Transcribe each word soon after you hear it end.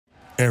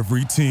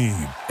Every team,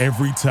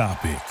 every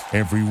topic,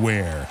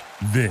 everywhere.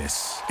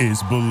 This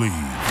is Believe.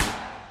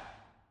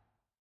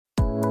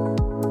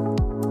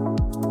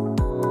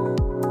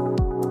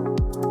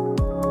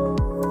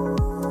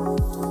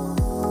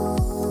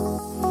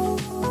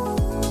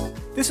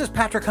 This is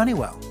Patrick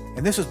Honeywell,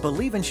 and this is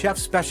Believe in Chef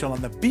Special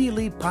on the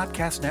Believe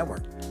Podcast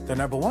Network, the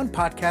 #1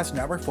 podcast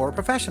network for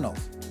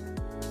professionals.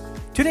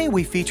 Today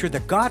we feature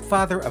the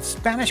godfather of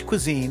Spanish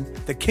cuisine,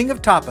 the king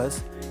of tapas,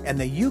 and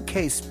the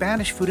UK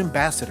Spanish food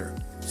ambassador,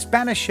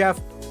 Spanish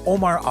chef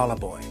Omar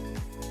Alaboy.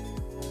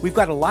 We've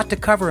got a lot to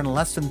cover in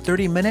less than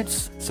 30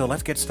 minutes, so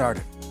let's get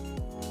started.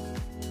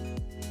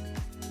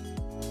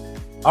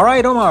 All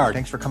right, Omar,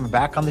 thanks for coming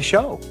back on the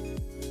show.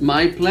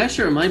 My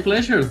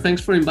pleasure.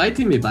 Thanks for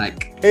inviting me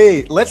back.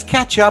 Hey, let's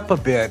catch up a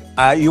bit.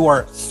 You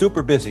are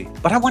super busy,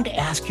 but I wanted to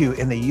ask you,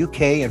 in the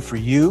UK and for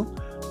you,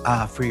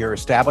 for your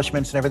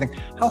establishments and everything,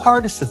 how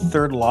hard has the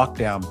third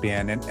lockdown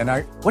been,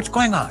 and what's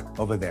going on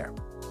over there?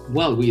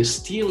 Well, we are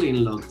still in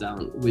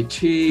lockdown,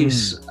 which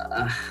is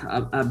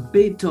a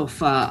bit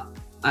of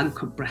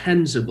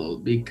incomprehensible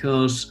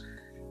because,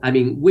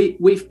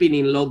 we've been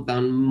in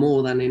lockdown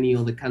more than any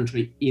other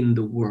country in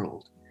the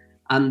world.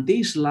 And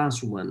this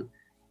last one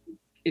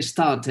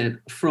started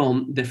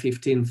from the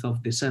 15th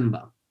of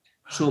December.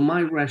 So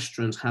my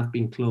restaurants have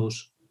been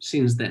closed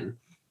since then.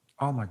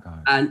 Oh my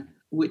God. And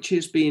which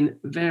has been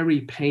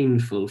very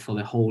painful for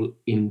the whole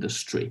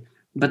industry.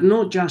 But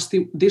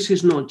this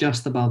is not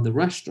just about the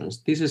restaurants.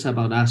 This is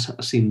about us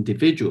as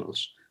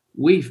individuals.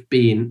 We've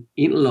been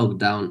in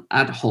lockdown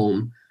at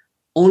home,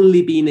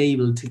 only being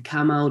able to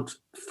come out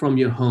from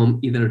your home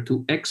either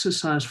to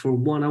exercise for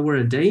 1 hour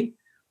a day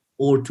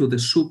or to the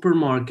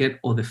supermarket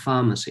or the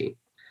pharmacy.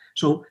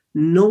 So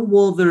no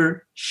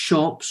other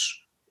shops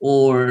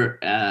or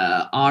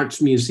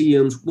arts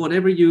museums,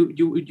 whatever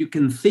you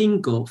can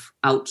think of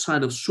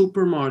outside of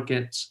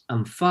supermarkets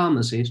and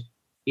pharmacies,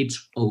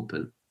 it's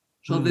open.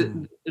 So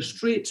the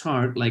streets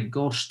are like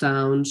ghost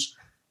towns.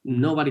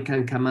 Nobody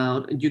can come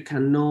out. You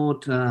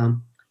cannot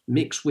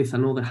mix with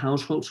another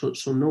household,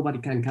 so nobody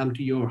can come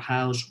to your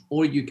house,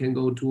 or you can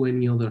go to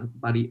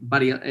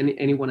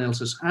anyone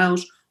else's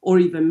house, or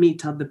even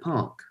meet at the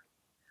park.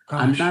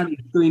 Gosh. And that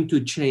is going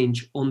to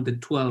change on the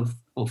 12th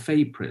of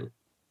April.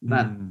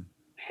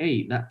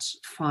 Hey, that's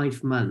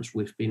 5 months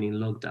we've been in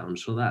lockdown,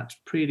 so that's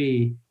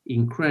pretty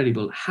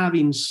incredible.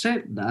 Having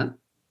said that,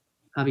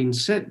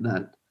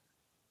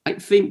 I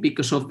think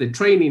because of the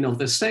training of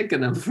the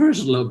second and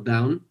first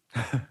lockdown,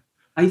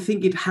 I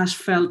think it has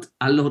felt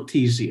a lot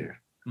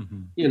easier.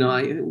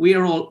 Mm-hmm. We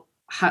are all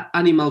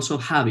animals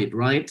of habit,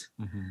 right?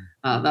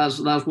 Mm-hmm.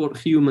 That's what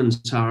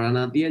humans are, and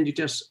at the end you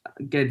just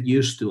get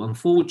used to.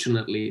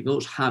 Unfortunately,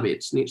 those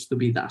habits needs to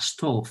be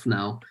dust off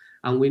now,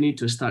 and we need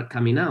to start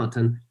coming out.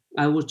 And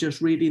I was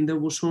just reading there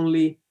was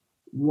only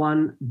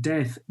one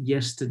death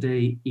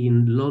yesterday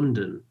in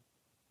London.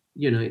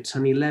 It's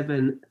an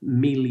 11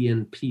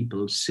 million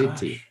people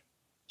city.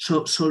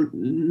 Gosh. So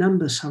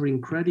numbers are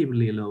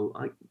incredibly low.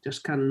 I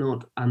just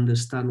cannot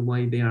understand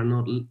why they are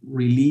not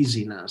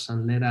releasing us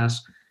and let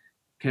us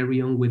carry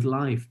on with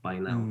life by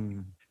now.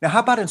 Now, how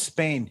about in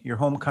Spain, your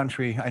home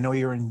country? I know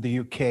you're in the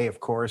UK,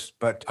 of course,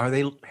 but are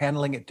they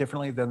handling it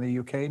differently than the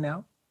UK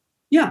now?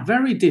 Yeah,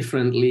 very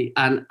differently.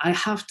 And I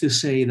have to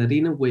say that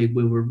in a way,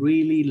 we were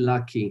really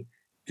lucky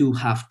to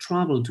have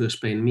traveled to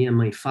Spain, me and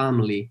my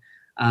family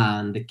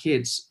and the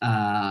kids,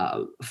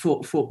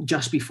 for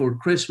just before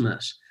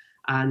Christmas.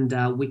 And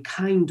we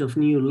kind of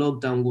knew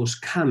lockdown was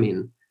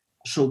coming.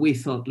 So we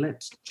thought,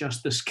 let's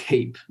just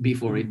escape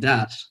before it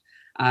does.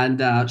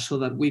 And so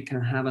that we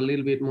can have a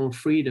little bit more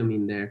freedom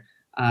in there.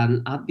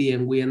 And at the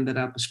end, we ended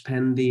up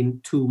spending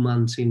 2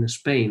 months in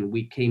Spain.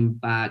 We came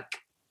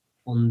back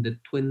on the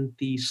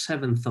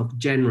 27th of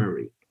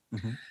January.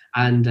 Mm-hmm.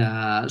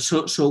 And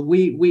so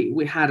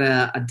we had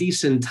a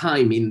decent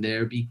time in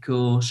there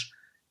because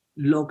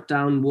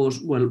lockdown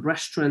was,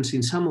 restaurants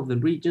in some of the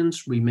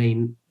regions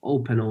remain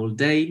open all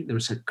day.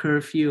 There's a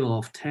curfew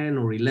of 10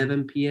 or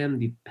 11 p.m.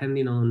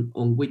 depending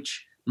on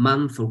which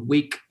month or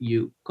week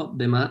you got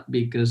them at,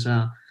 because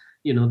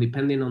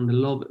depending on the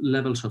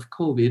levels of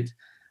COVID.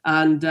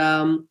 And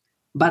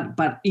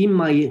but in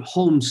my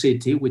home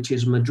city, which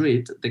is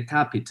Madrid, the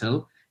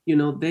capital,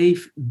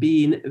 they've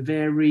been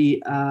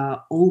very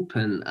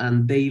open,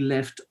 and they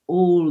left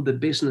all the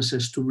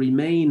businesses to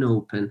remain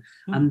open.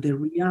 And the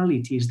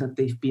reality is that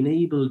they've been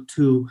able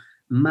to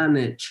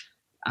manage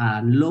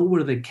and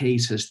lower the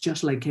cases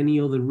just like any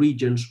other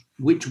regions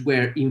which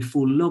were in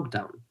full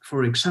lockdown,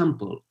 for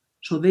example.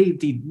 So they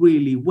did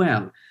really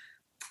well.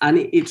 And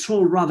it's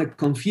all rather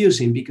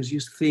confusing because you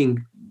think,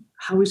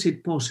 how is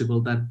it possible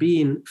that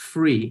being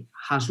free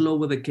has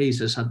lowered the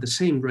cases at the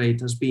same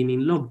rate as being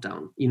in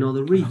lockdown in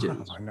other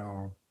regions? I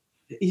know.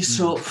 It's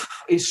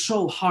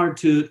so hard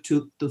to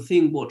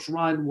think what's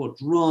right,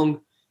 what's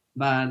wrong.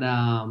 But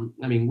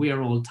we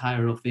are all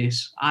tired of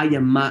this. I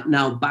am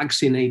now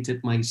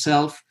vaccinated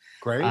myself.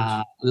 Great.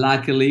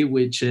 Luckily,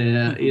 which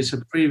is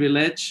a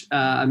privilege.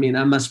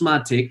 I'm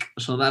asthmatic,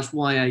 so that's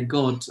why I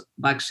got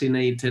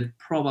vaccinated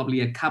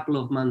probably a couple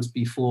of months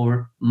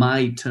before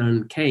my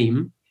turn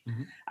came.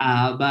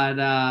 Mm-hmm.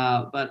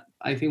 But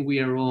I think we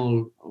are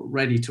all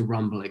ready to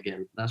rumble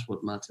again. That's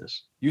what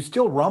matters. You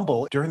still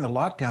rumble during the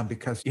lockdown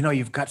because,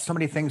 you've got so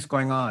many things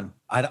going on.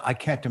 I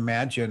can't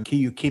imagine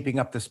you keeping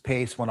up this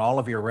pace when all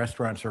of your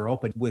restaurants are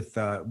open with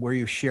where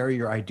you share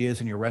your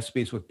ideas and your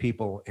recipes with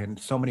people in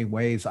so many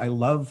ways. I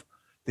love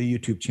the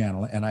YouTube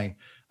channel. And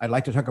I'd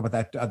like to talk about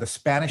that. The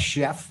Spanish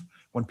Chef,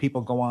 when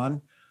people go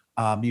on,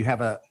 you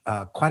have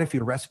quite a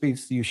few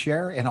recipes you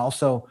share, and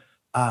also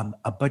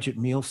a budget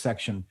meal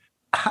section.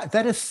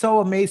 That is so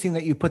amazing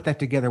that you put that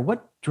together.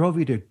 What drove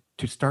you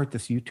to start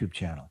this YouTube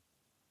channel?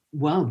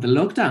 Well, the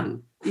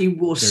lockdown. It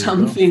was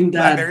something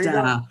that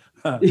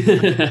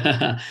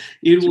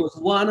it was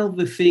one of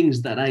the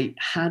things that I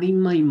had in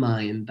my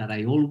mind that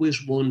I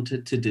always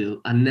wanted to do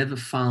and never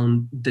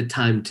found the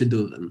time to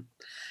do them.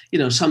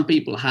 Some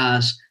people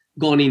has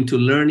gone into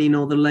learning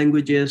other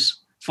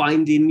languages,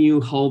 finding new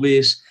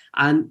hobbies,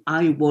 and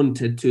I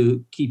wanted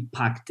to keep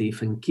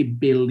active and keep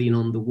building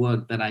on the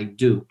work that I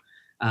do.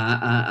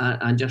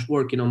 And just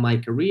working on my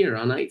career.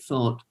 And I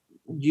thought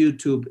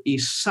YouTube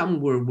is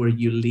somewhere where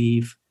you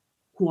leave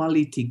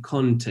quality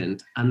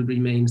content and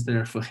remains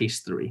there for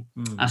history,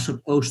 as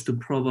opposed to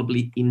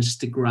probably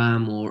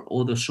Instagram or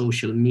other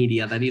social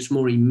media that is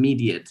more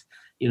immediate.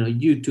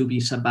 YouTube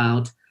is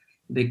about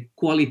the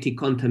quality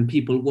content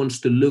people wants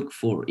to look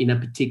for in a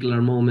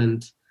particular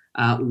moment,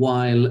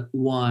 while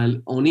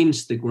on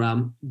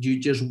Instagram, you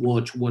just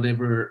watch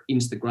whatever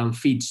Instagram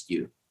feeds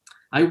you.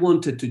 I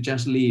wanted to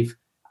just leave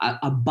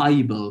a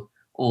Bible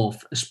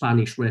of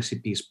Spanish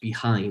recipes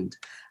behind.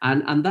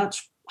 And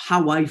that's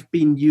how I've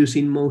been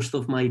using most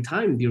of my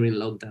time during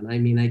lockdown.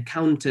 I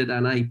counted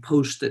and I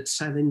posted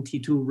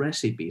 72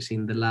 recipes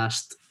in the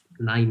last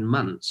 9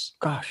 months.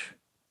 Gosh.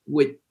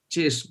 Which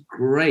is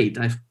great.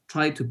 I've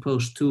tried to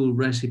post 2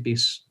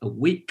 recipes a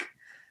week,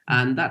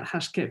 and that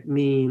has kept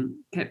me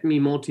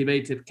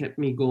motivated, kept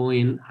me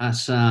going.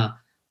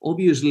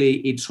 Obviously,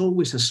 it's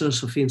always a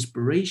source of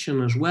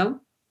inspiration as well,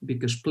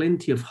 because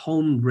plenty of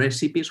home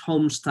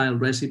style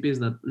recipes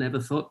that never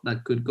thought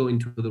that could go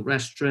into the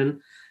restaurant,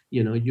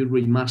 you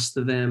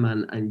remaster them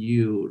and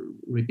you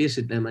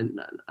revisit them.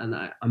 And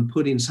I'm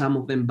putting some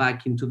of them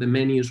back into the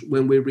menus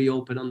when we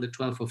reopen on the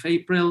 12th of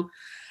April.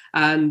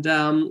 And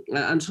so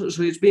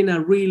it's been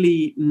a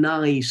really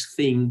nice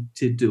thing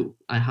to do,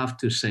 I have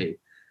to say.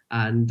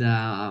 And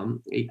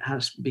it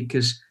has,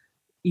 because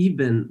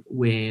even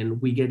when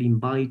we get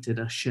invited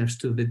as chefs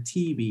to the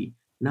TV,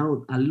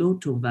 now a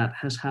lot of that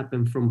has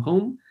happened from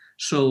home.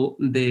 So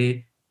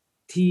the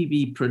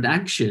TV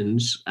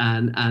productions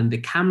and the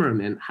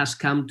cameraman has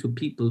come to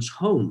people's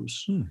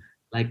homes.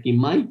 Like in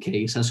my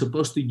case, as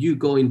opposed to you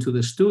going to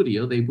the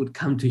studio, they would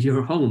come to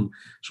your home.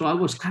 So I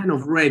was kind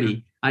of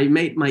ready. I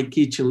made my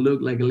kitchen look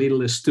like a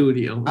little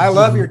studio. I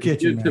love your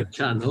kitchen, YouTube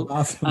channel.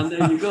 Awesome. And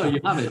there you go, you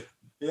have it.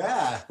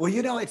 Yeah. Well,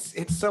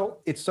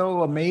 it's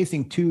so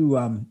amazing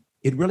too.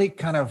 It really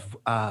kind of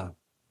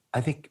I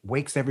think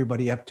wakes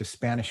everybody up to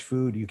Spanish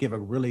food. You give a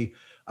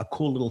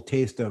cool little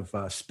taste of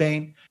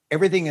Spain.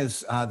 Everything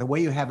is the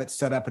way you have it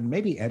set up and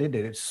maybe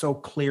edited. It's so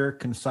clear,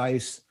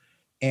 concise,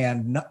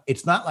 and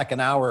it's not like an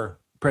hour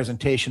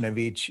presentation of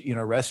each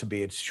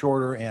recipe. It's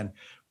shorter and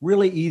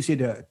really easy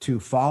to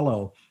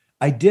follow.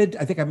 I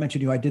think I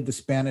mentioned I did the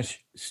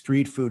Spanish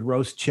street food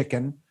roast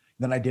chicken.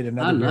 Then I did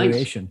another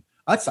variation.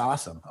 That's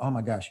awesome. Oh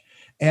my gosh.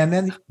 And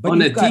then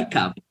on a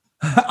teacup.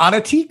 On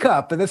a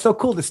teacup. And that's so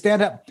cool to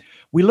stand up.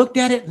 We looked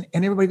at it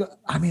and everybody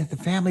the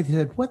family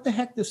said, what the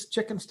heck, this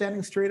chicken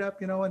standing straight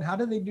up, and how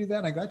do they do that?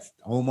 And I got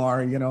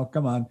Omar,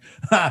 come on.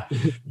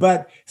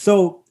 But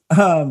so,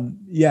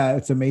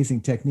 it's amazing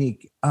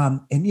technique.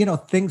 And,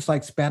 things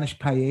like Spanish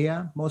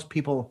paella, most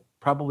people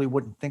probably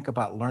wouldn't think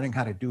about learning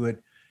how to do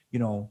it,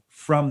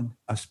 from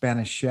a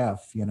Spanish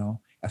chef,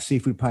 a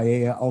seafood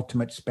paella,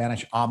 ultimate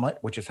Spanish omelet,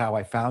 which is how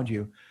I found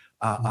you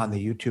on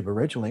the YouTube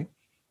originally,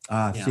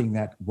 seeing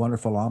that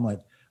wonderful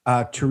omelet.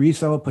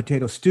 Chorizo,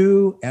 potato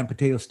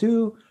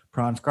stew,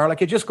 prawns,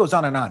 garlic. It just goes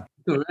on and on.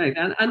 Correct.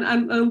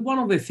 And one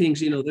of the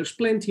things, there's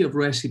plenty of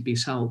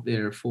recipes out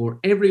there. For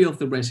every of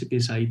the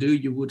recipes I do,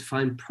 you would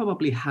find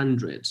probably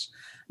hundreds.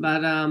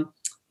 But,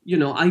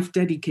 I've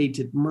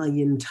dedicated my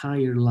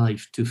entire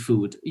life to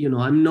food.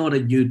 I'm not a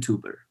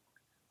YouTuber.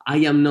 I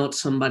am not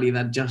somebody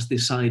that just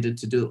decided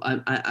to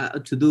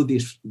do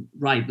this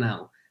right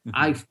now. Mm-hmm.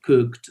 I've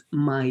cooked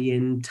my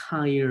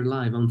entire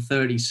life. I'm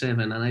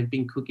 37 and I've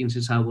been cooking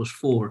since I was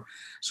 4.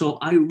 So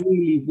I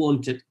really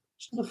wanted,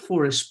 sort of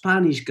for a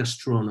Spanish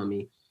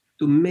gastronomy,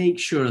 to make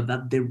sure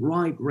that the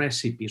right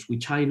recipes,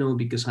 which I know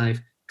because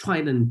I've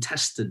tried and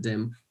tested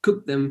them,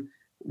 cooked them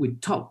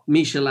with top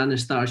Michelin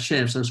star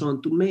chefs and so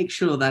on, to make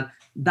sure that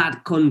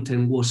that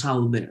content was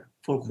out there.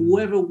 For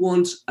whoever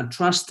wants a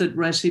trusted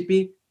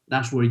recipe,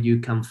 that's where you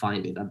can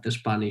find it, at The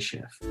Spanish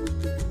Chef.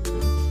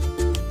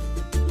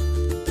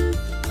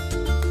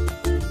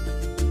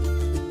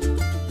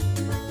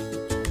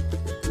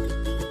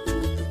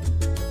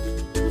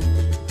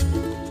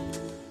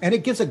 And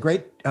it gives a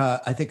great,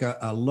 I think,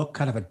 a look,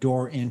 kind of a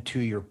door into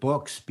your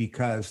books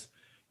because,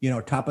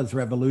 Tapas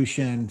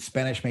Revolution,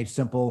 Spanish Made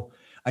Simple.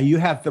 You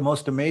have the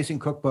most amazing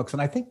cookbooks.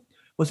 And I think,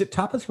 was it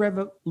Tapas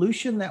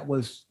Revolution that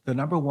was the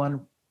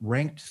 #1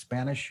 ranked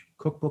Spanish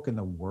cookbook in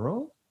the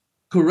world?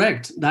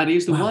 Correct. That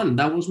is the one.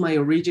 That was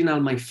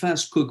my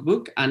first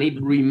cookbook, and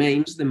it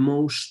remains the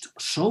most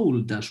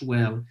sold as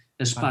well,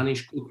 a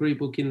Spanish cookery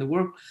book in the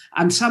world.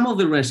 And some of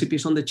the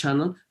recipes on the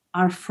channel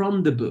are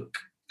from the book.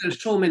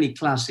 There's so many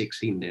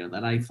classics in there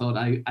that I thought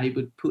I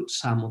would put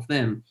some of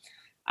them.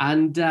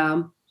 And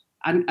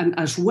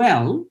as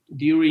well,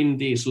 during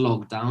this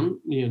lockdown,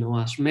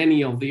 as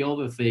many of the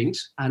other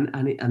things,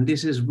 and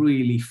this is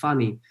really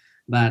funny,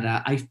 but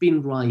I've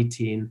been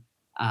writing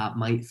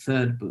my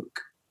third book,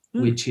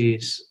 which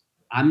is,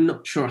 I'm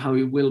not sure how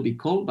it will be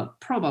called, but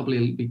probably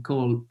it'll be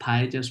called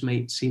Paellas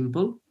Made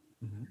Simple.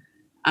 Mm-hmm.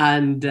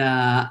 And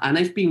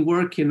I've been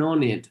working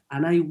on it.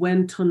 And I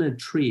went on a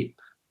trip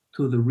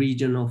to the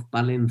region of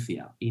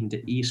Valencia in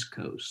the East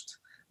Coast,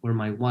 where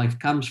my wife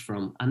comes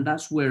from. And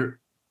that's where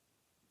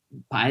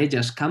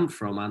paellas come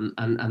from,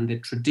 and the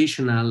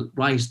traditional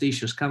rice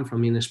dishes come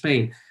from in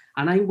Spain.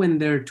 And I went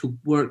there to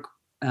work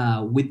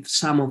with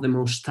some of the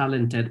most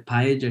talented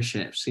paella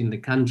chefs in the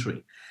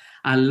country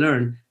and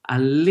learn.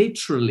 And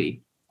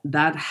literally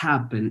that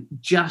happened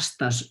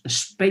just as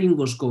Spain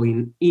was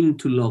going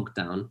into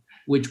lockdown,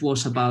 which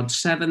was about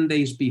 7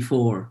 days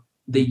before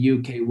the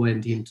UK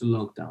went into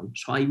lockdown.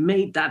 So I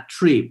made that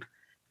trip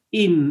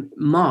in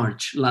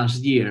March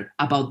last year,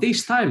 about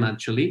this time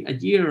actually, a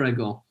year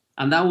ago.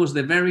 And that was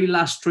the very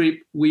last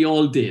trip we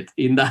all did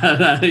in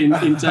that, in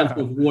terms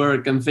of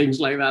work and things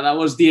like that. That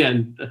was the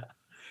end.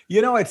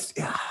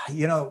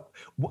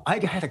 I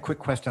had a quick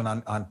question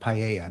on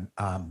paella.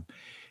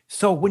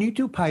 So when you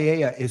do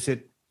paella, is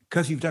it,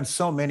 because you've done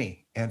so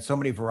many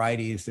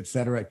varieties, et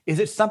cetera, is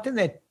it something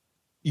that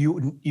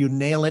you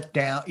nail it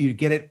down, you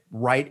get it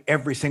right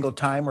every single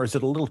time, or is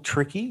it a little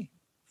tricky?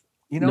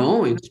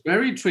 No, it's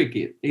very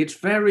tricky. It's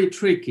very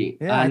tricky.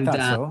 Yeah, and I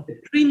thought so.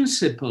 The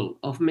principle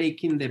of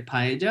making the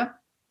paella,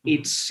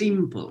 it's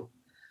simple,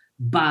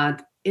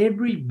 but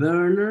every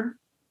burner,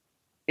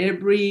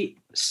 every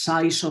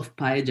size of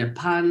paella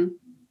pan,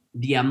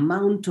 the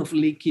amount of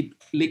liquid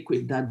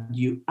that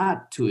you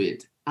add to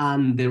it,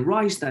 and the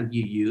rice that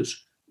you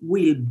use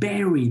will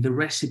vary the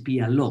recipe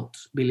a lot,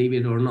 believe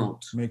it or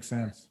not. Makes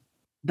sense.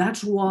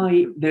 That's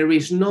why there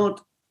is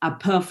not a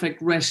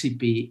perfect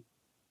recipe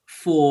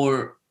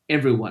for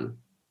everyone.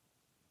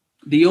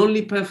 The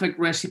only perfect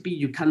recipe,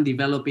 you can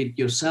develop it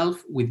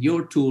yourself with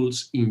your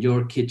tools in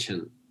your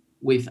kitchen,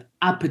 with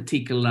a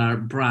particular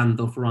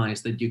brand of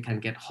rice that you can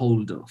get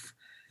hold of.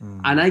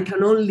 And I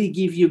can only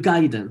give you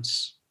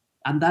guidance.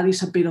 And that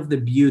is a bit of the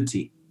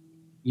beauty,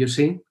 you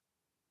see,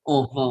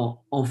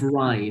 of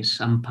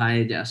rice and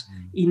paellas.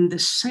 In the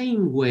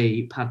same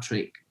way,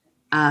 Patrick,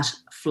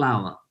 as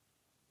flour.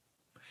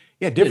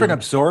 Yeah, different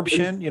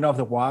absorption, of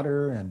the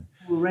water and...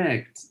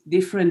 Correct.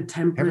 Different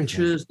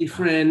temperatures,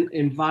 different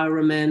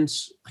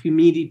environments,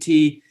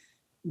 humidity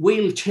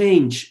will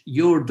change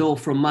your dough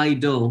from my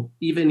dough,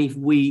 even if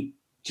we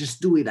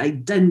just do it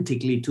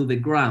identically to the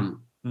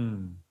gram.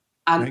 And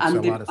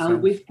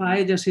with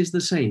paellas is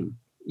the same.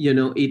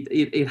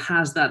 It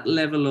has that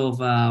level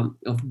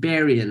of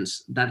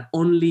variance that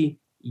only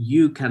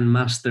you can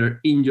master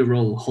in your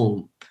own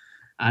home.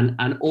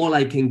 And all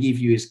I can give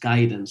you is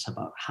guidance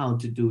about how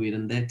to do it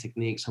and their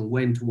techniques and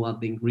when to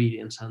add the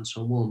ingredients and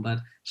so on. But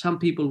some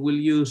people will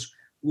use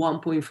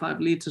 1.5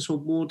 liters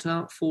of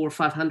water for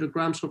 500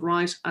 grams of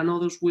rice, and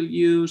others will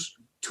use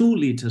 2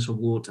 liters of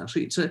water.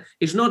 So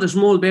it's not a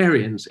small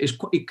variance.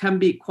 It can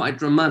be quite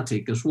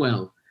dramatic as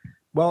well.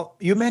 Well,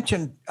 you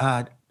mentioned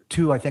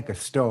too, I think, a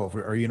stove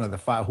or the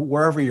fire,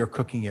 wherever you're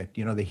cooking it,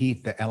 the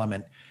heat, the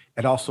element,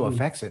 it also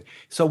affects it.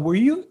 So were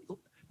you?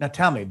 Now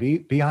tell me,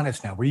 be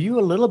honest now. Were you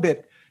a little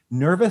bit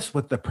nervous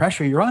with the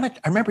pressure? I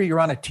remember you're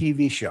on a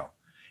TV show,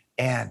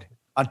 and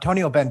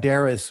Antonio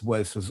Banderas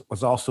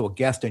was also a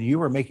guest, and you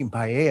were making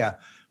paella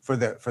for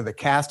the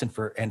cast and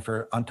for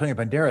Antonio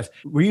Banderas.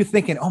 Were you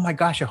thinking, oh my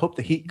gosh, I hope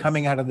the heat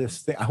coming out of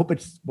this thing, I hope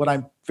it's what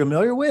I'm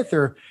familiar with,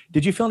 or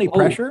did you feel any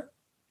pressure?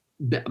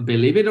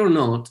 Believe it or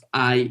not,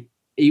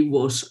 it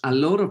was a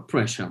lot of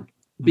pressure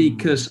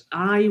because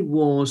I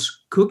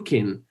was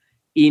cooking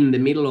in the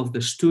middle of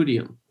the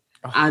studio.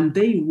 And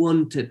they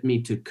wanted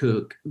me to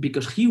cook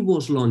because he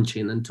was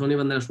launching. Antonio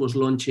Banderas was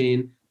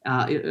launching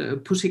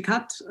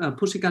Pussycat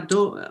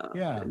Doll.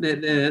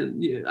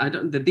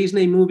 The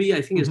Disney movie.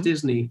 I think it's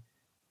Disney.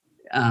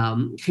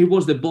 He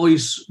was the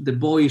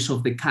voice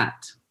of the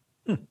cat,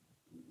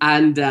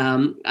 and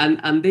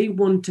they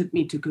wanted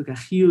me to cook a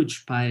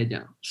huge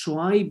paella. So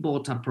I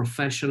bought a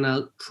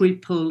professional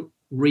triple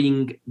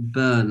ring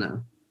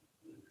burner,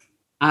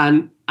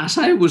 and as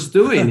I was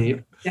doing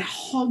it, the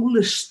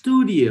whole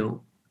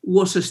studio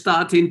was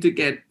starting to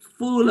get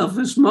full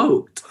of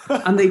smoke.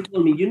 And they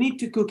told me, you need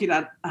to cook it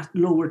at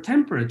lower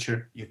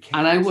temperature.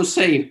 And I was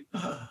saying,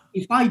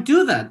 if I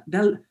do that,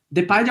 then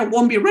the paella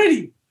won't be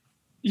ready.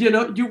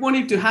 You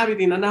wanted to have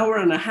it in an hour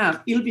and a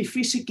half. It'll be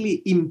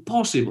physically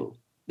impossible.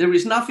 There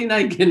is nothing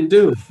I can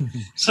do.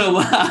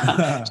 So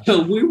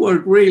we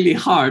worked really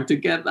hard to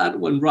get that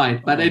one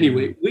right. But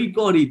anyway, we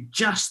got it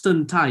just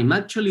on time.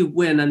 Actually,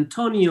 when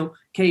Antonio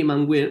came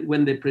and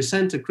when the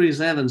presenter, Chris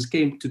Evans,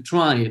 came to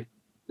try it,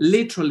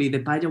 literally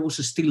the paella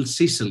was still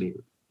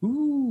sizzling.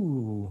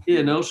 Ooh.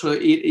 So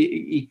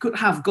it could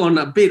have gone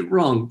a bit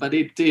wrong, but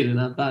it didn't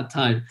at that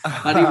time.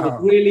 But it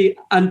was really,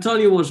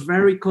 Antonio was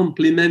very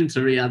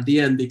complimentary at the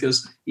end,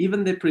 because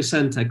even the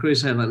presenter,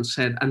 Chris Evans,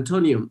 said,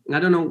 Antonio, I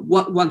don't know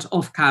once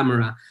off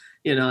camera,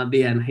 at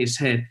the end, he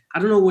said, I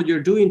don't know what you're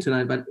doing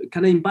tonight, but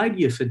can I invite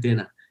you for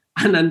dinner?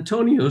 And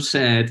Antonio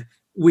said,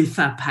 with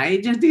a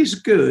paella this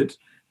good,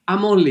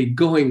 I'm only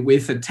going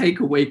with a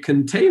takeaway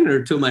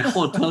container to my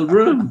hotel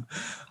room.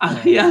 And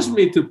he asked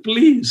me to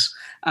please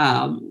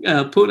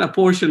put a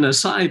portion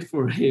aside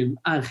for him.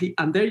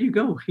 And there you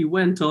go. He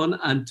went on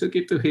and took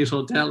it to his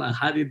hotel and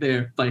had it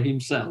there by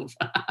himself.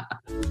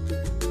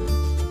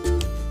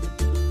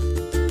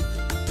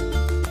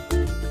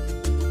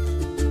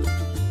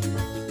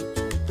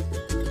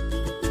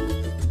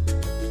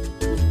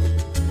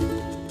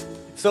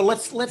 So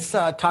let's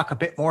talk a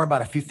bit more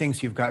about a few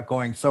things you've got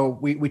going. So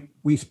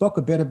we spoke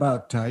a bit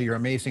about your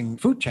amazing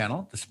food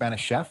channel, The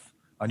Spanish Chef,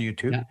 on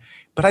YouTube,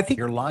 but I think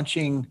you're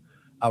launching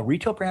a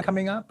retail brand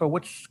coming up, or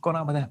what's going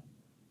on with that?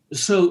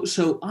 So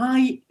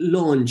I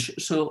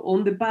launched,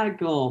 on the back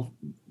of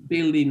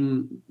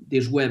building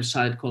this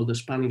website called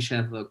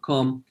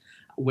thespanishchef.com,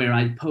 where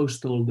I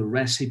post all the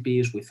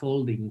recipes with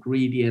all the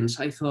ingredients,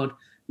 I thought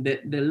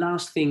that the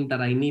last thing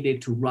that I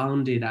needed to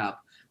round it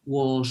up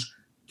was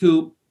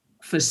to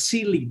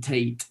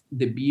facilitate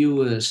the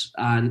viewers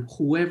and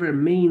whoever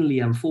mainly,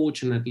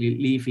 unfortunately,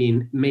 live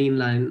in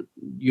mainland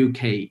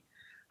UK,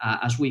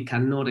 as we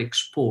cannot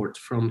export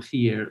from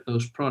here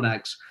those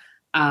products,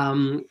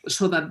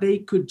 so that they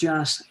could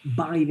just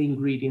buy the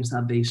ingredients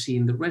that they see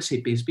in the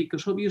recipes.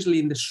 Because obviously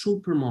in the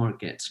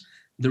supermarkets,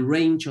 the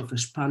range of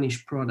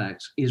Spanish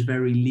products is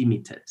very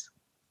limited.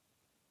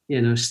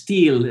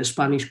 Still,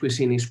 Spanish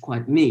cuisine is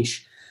quite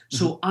niche.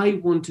 So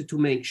I wanted to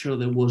make sure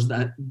there was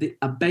the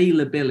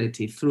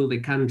availability through the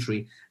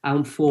country,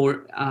 and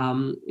for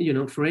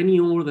any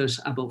orders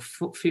above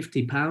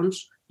 £50,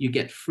 you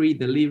get free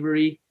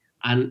delivery,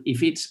 and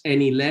if it's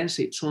any less,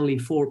 it's only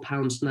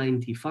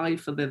 £4.95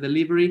 for the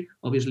delivery.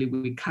 Obviously,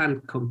 we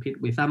can't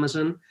compete with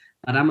Amazon,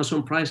 but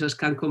Amazon prices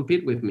can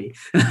compete with me.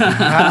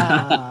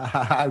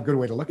 A good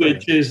way to look at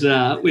it.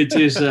 Which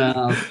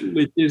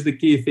is the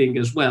key thing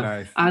as well.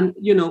 Nice. And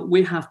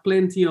we have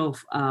plenty of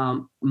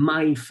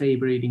my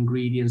favorite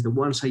ingredients, the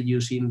ones I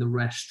use in the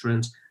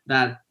restaurants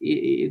that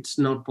it's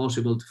not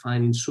possible to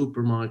find in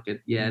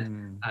supermarket yet,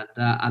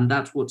 and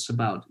that's what's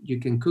about. You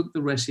can cook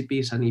the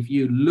recipes, and if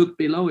you look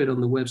below it on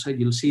the website,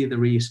 you'll see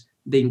there is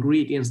the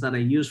ingredients that I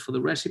use for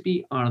the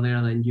recipe are there,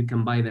 and you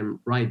can buy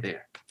them right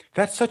there.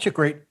 That's such a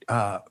great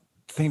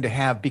thing to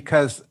have,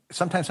 because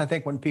sometimes I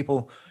think when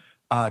people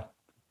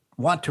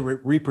want to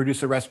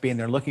reproduce a recipe and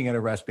they're looking at a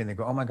recipe and they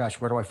go, oh my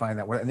gosh, where do I find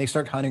that? And they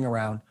start hunting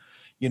around,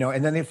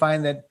 and then they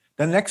find that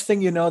the next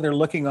thing you know, they're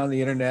looking on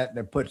the internet and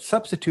they put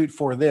substitute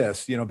for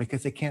this,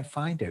 because they can't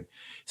find it.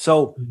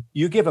 So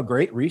you give a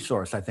great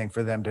resource, I think,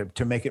 for them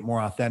to make it more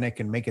authentic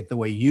and make it the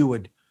way you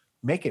would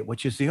make it,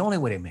 which is the only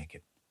way to make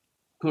it.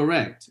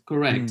 Correct.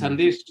 And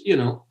these,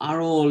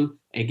 are all,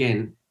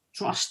 again,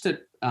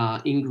 trusted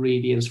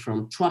ingredients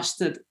from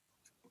trusted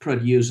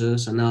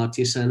producers and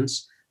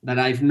artisans that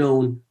I've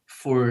known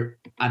for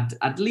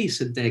at least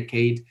a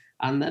decade,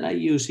 and that I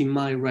use in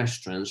my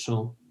restaurant.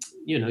 So,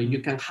 you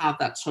can have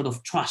that sort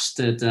of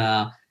trusted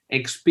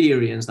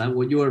experience that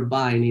what you're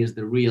buying is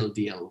the real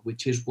deal,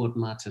 which is what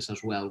matters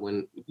as well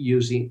when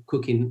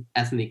cooking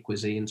ethnic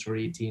cuisines or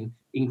eating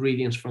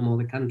ingredients from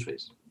other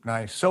countries.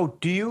 Nice. So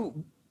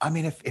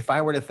if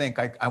I were to think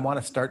I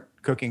want to start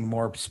cooking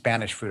more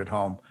Spanish food at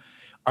home,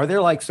 are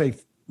there say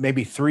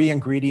maybe 3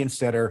 ingredients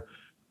that are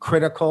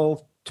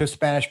critical to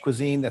Spanish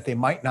cuisine that they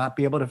might not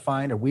be able to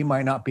find, or we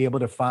might not be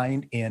able to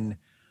find in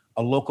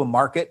a local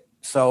market?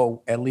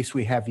 So at least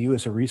we have you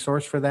as a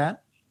resource for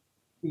that.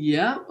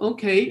 Yeah.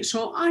 Okay.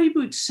 So I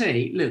would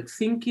say, look,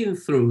 thinking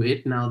through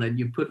it now that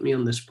you put me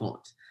on the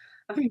spot,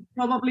 I think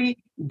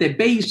probably the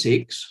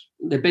basics.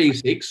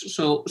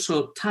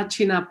 So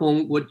touching up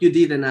on what you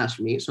didn't ask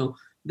me. So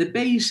the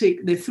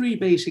 3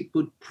 basic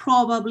would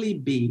probably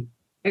be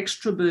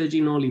extra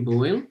virgin olive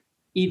oil.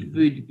 It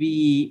would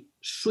be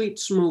sweet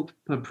smoked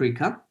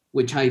paprika,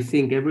 which I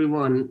think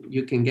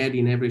you can get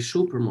in every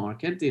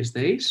supermarket these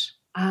days.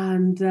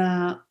 And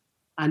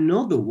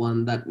another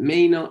one that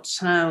may not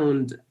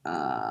sound,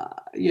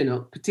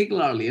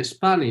 particularly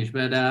Spanish,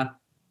 but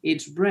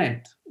it's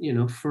bread.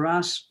 For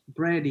us,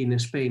 bread in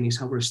Spain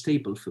is our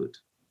staple food.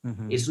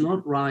 It's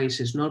not rice,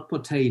 it's not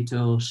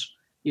potatoes.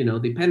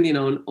 Depending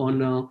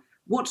on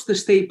what's the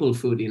staple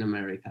food in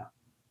America.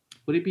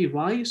 Would it be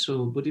rice,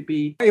 or would it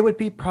be? It would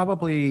be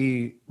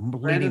probably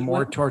leaning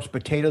more towards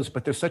potatoes,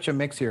 but there's such a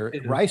mix here.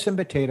 Rice and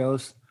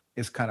potatoes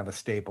is kind of a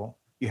staple.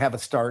 You have a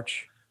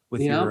starch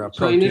with your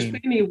protein. So in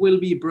Spain, it will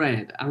be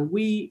bread. And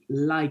we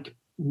like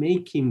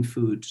making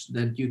foods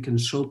that you can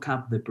soak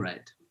up the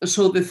bread.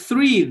 so the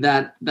three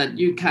that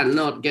you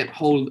cannot get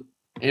hold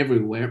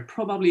everywhere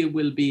probably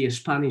will be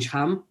Spanish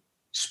ham,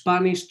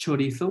 Spanish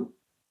chorizo,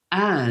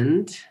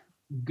 and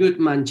good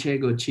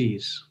manchego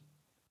cheese.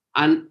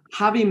 And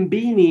having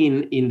been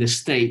in the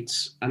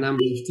States a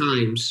number of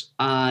times,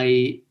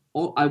 I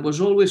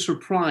was always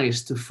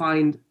surprised to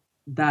find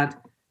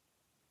that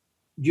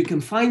you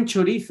can find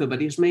chorizo,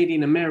 but it's made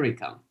in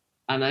America.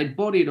 And I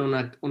bought it on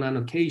an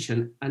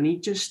occasion, and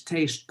it just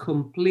tastes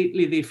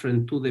completely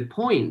different, to the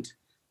point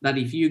that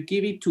if you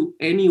give it to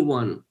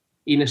anyone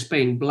in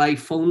Spain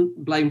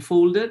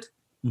blindfolded,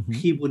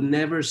 he would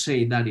never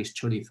say that is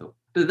chorizo.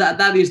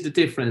 That is the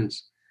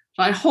difference.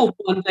 So I hope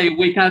one day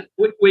we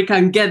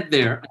can get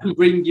there and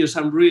bring you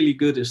some really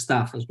good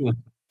stuff as well.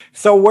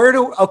 So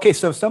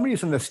so if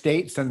somebody's in the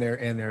States and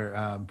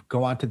they're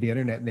go onto the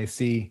internet and they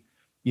see,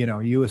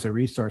 you as a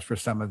resource for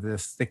some of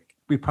this,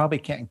 we probably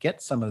can't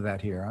get some of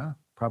that here, huh?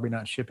 Probably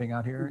not shipping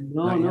out here?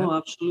 No,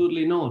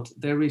 absolutely not.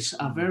 There is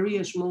a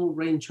very small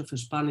range of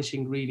Spanish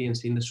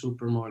ingredients in the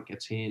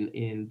supermarkets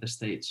in the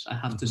States, I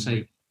have to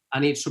say.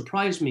 And it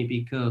surprised me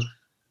because,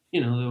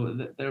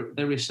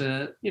 there is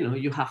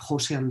you have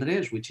Jose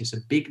Andres, which is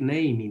a big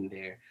name in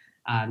there,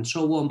 and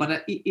so on.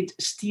 But it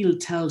still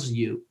tells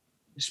you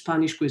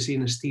Spanish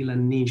cuisine is still a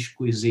niche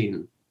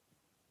cuisine.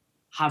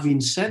 Having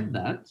said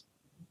that,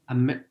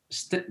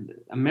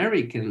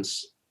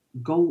 Americans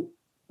go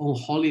on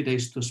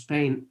holidays to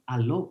Spain a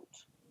lot.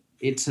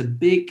 You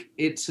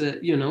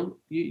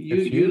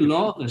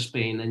love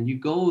Spain and you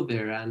go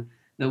there, and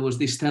there was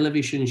this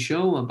television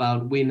show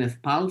about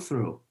Gwyneth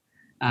Paltrow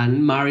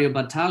and Mario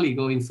Batali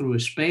going through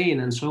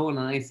Spain and so on,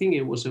 and I think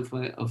it was of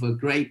a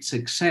great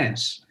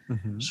success.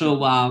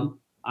 So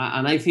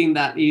and I think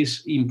that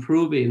is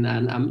improving,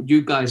 and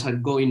you guys are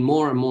going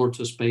more and more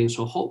to Spain,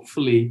 so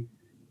hopefully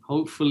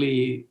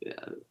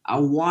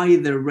a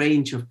wider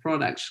range of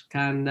products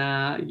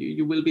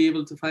you will be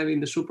able to find in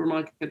the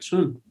supermarket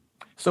soon.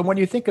 So when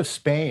you think of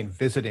Spain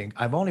visiting,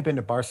 I've only been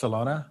to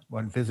Barcelona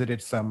when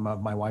visited some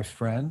of my wife's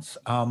friends.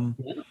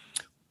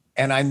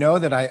 And I know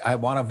that I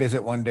want to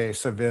visit one day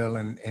Seville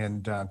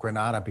and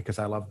Granada because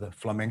I love the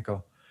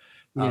flamenco.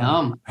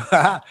 And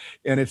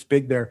it's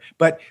big there.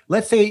 But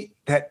let's say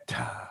that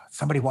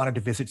somebody wanted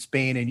to visit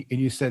Spain and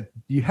you said,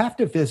 you have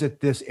to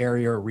visit this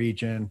area or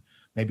region,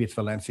 maybe it's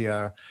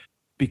Valencia,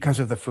 because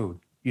of the food.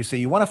 You say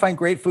you want to find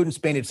great food in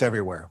Spain, it's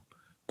everywhere.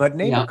 But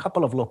name a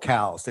couple of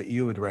locales that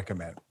you would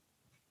recommend.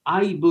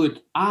 The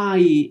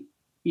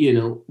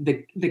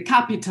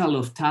capital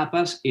of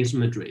tapas is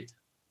Madrid.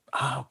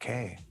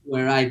 Okay.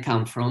 Where I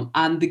come from.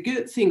 And the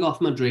good thing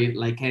of Madrid,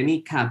 like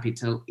any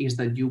capital, is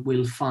that you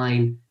will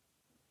find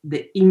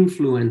the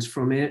influence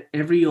from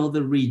every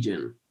other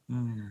region.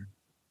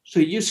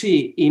 So you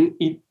see,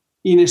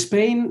 in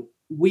Spain,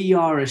 we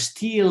are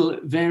still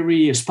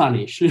very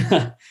Spanish.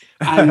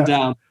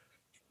 And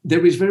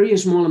there is very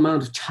small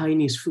amount of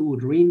Chinese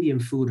food or Indian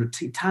food or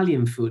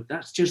Italian food.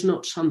 That's just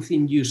not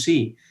something you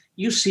see.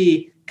 You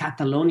see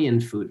Catalonian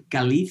food,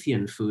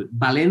 Galician food,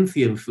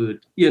 Valencian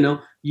food.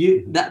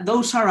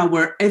 Those are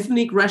our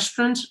ethnic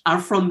restaurants, are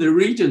from the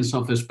regions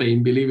of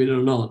Spain, believe it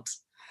or not.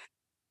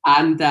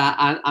 And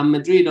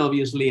Madrid,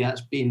 obviously,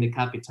 as being the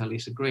capital,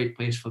 is a great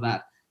place for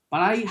that.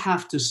 But I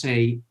have to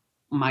say,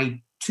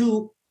 my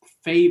two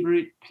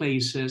favorite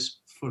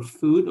places for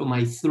food, or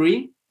my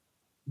three,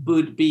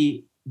 would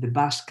be the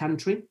Basque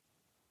Country,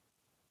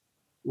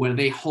 where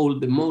they hold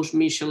the most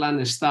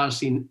Michelin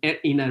stars in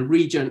a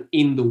region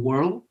in the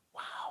world.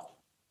 Wow.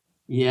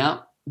 Yeah.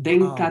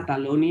 Then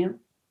Catalonia.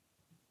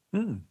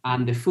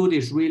 And the food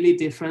is really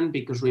different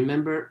because,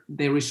 remember,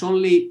 there is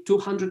only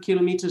 200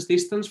 kilometers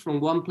distance from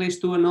one place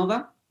to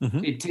another.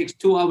 It takes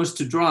 2 hours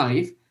to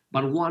drive,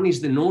 but one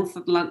is the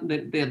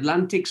the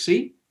Atlantic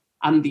Sea,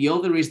 and the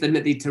other is the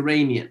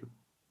Mediterranean.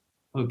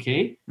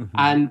 Okay.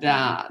 And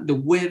the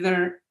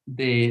weather,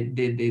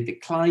 the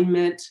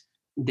climate,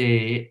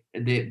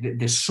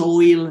 the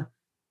soil,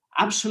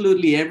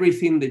 absolutely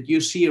everything that you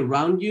see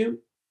around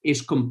you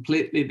is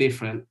completely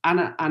different.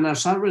 And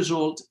as a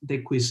result, the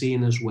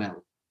cuisine as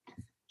well.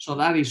 So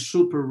that is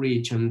super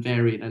rich and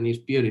varied, and it's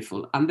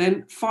beautiful. And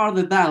then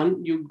farther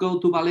down, you go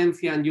to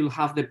Valencia and you'll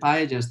have the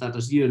paellas that,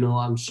 as you know,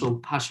 I'm so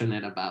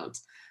passionate about.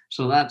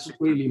 So that's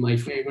really my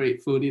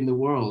favorite food in the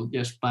world,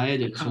 just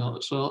paella.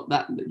 So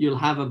that you'll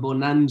have a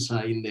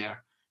bonanza in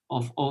there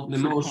of the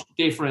most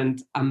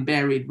different and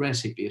varied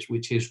recipes,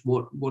 which is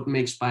what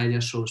makes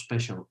paella so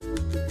special.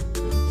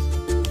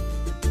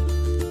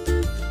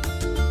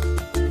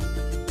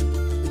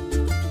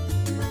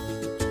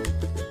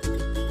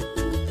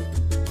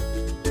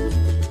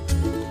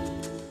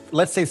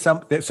 Let's say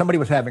somebody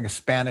was having a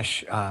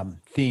Spanish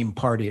theme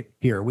party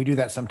here. We do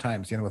that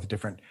sometimes, with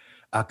different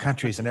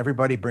countries, and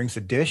everybody brings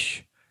a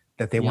dish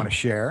that they want to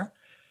share.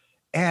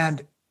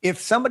 And if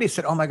somebody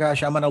said, oh my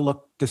gosh, I'm going to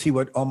look to see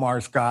what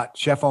Omar's got,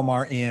 Chef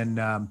Omar, in,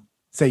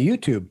 say,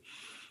 YouTube,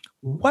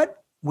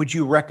 what would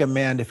you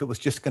recommend if it was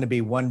just going to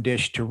be one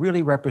dish to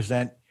really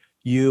represent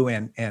you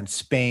and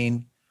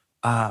Spain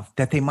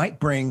that they might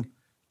bring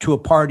to a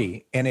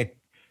party? And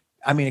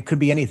I mean, it could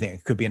be anything.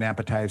 It could be an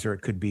appetizer.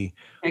 It could be.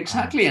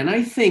 Exactly. And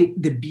I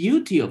think the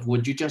beauty of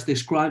what you just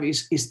described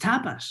is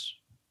tapas.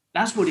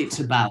 That's what it's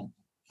about.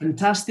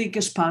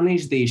 Fantastic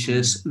Spanish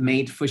dishes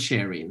made for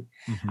sharing.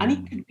 And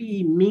it could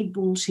be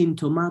meatballs in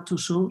tomato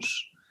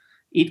sauce.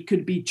 It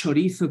could be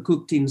chorizo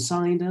cooked in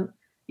cider.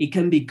 It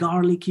can be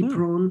garlicky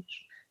prawns.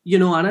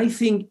 And I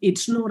think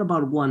it's not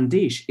about one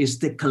dish. It's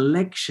the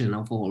collection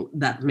of all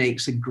that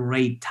makes a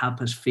great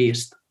tapas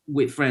feast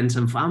with friends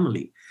and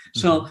family.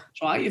 So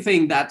I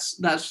think that's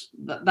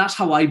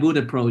how I would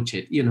approach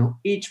it.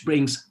 Each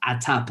brings a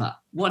tapa,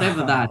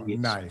 whatever that is.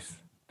 Nice.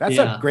 That's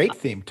a great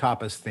theme,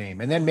 tapas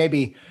theme. And then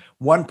maybe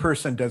one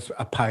person does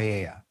a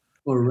paella.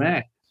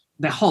 Correct.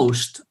 The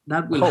host,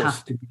 that will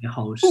have to be the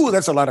host. Ooh,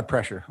 that's a lot of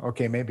pressure.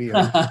 Okay, maybe.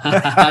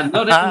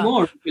 Not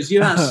anymore, because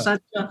you have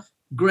such a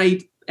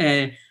great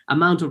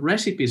amount of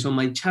recipes on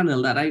my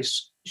channel that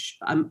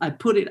I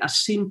put it as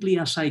simply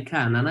as I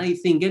can. And I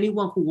think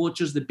anyone who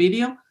watches the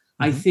video,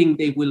 I think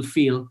they will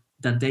feel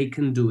that they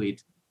can do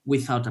it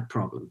without a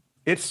problem.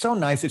 It's so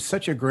nice. It's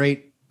such a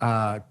great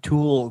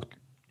tool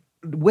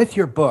with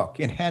your book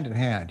in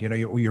hand,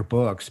 your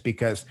books,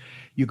 because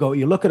you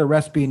look at a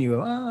recipe and you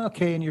go, oh,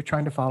 okay, and you're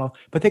trying to follow,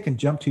 but they can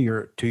jump to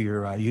your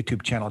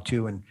YouTube channel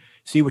too and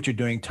see what you're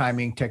doing,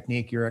 timing,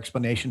 technique. Your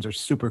explanations are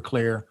super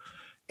clear,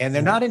 and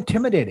they're not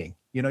intimidating.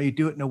 You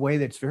do it in a way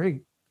that's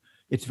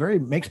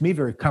makes me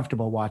very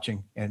comfortable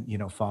watching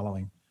and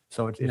following.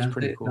 So it's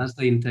pretty cool. That's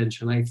the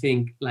intention. I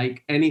think,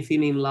 like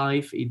anything in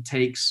life, it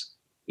takes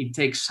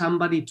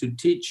somebody to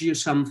teach you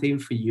something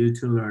for you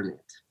to learn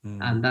it,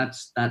 and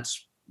that's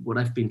what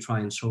I've been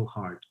trying so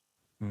hard.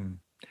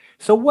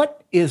 So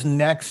what is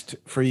next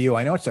for you?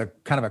 I know it's a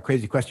kind of a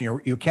crazy question.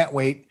 You can't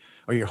wait,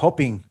 or you're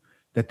hoping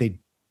that the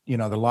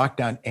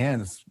lockdown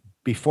ends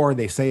before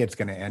they say it's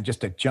going to end,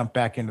 just to jump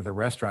back into the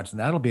restaurants. And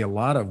that'll be a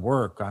lot of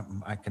work,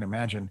 I can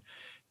imagine.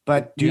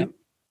 But do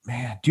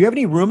you have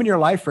any room in your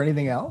life for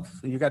anything else?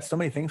 You got so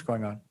many things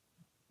going on.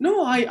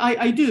 No,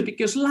 I do,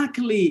 because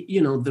luckily,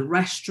 the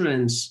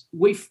restaurants,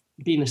 we've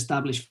been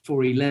established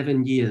for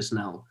 11 years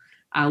now.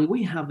 And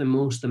we have the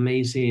most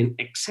amazing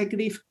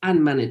executive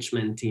and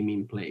management team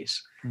in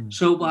place.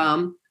 So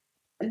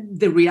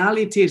the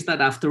reality is that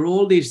after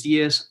all these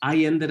years, I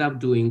ended up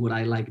doing what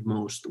I like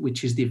most,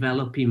 which is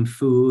developing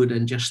food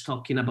and just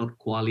talking about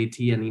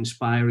quality and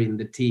inspiring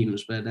the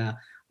teams. But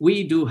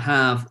we do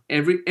have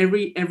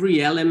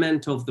every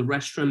element of the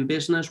restaurant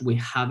business. We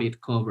have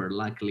it covered,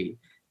 luckily,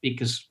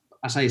 because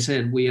as I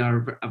said, we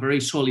are a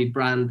very solid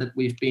brand that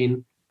we've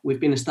been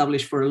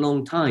established for a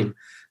long time.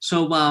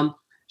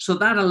 So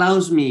that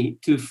allows me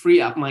to free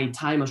up my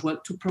time as well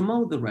to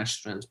promote the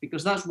restaurants,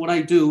 because that's what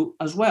I do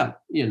as well,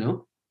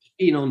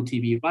 being on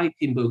TV,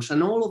 writing books,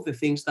 and all of the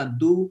things that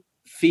do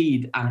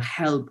feed and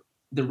help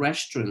the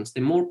restaurants.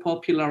 The more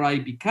popular I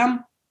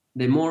become,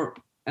 the more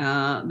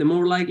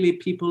likely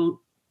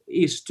people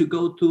is to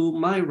go to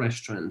my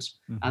restaurants.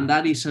 And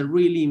that is a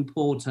really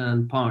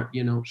important part,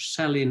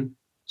 selling,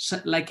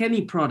 like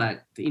any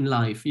product in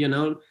life,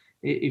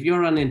 if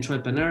you're an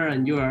entrepreneur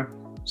and you're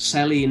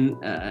selling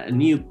a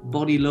new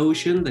body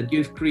lotion that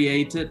you've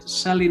created,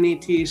 selling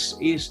it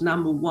is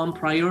number one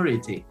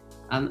priority.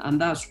 And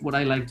that's what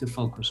I like to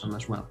focus on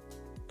as well.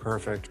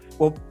 Perfect.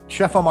 Well,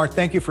 Chef Omar,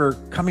 thank you for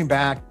coming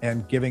back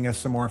and giving us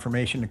some more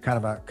information and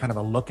kind of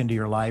a look into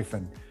your life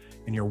and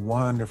your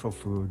wonderful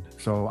food.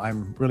 So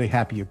I'm really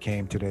happy you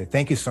came today.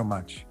 Thank you so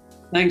much.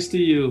 Thanks to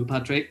you,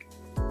 Patrick.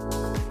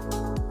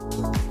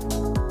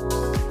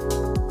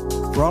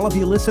 For all of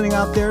you listening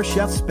out there,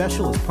 Chef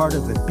Special is part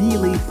of the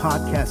Believe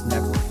Podcast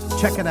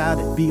Network. Check it out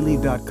at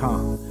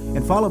believe.com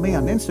and follow me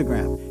on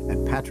Instagram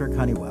at Patrick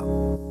Honeywell.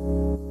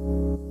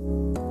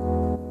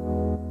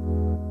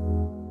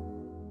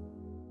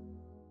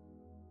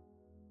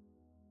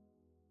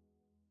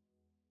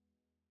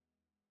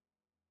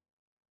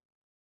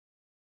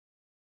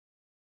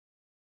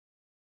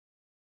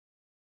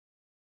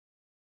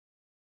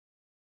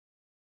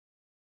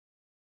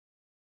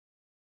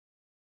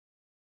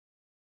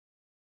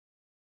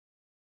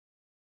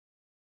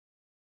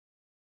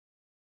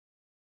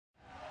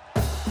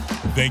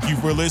 Thank you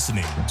for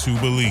listening to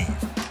Believe.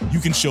 You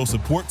can show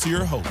support to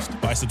your host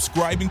by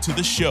subscribing to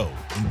the show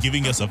and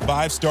giving us a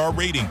 5-star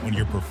rating on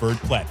your preferred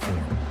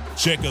platform.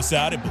 Check us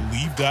out at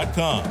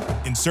Believe.com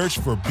and search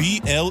for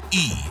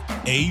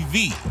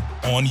BLEAV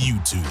on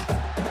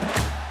YouTube.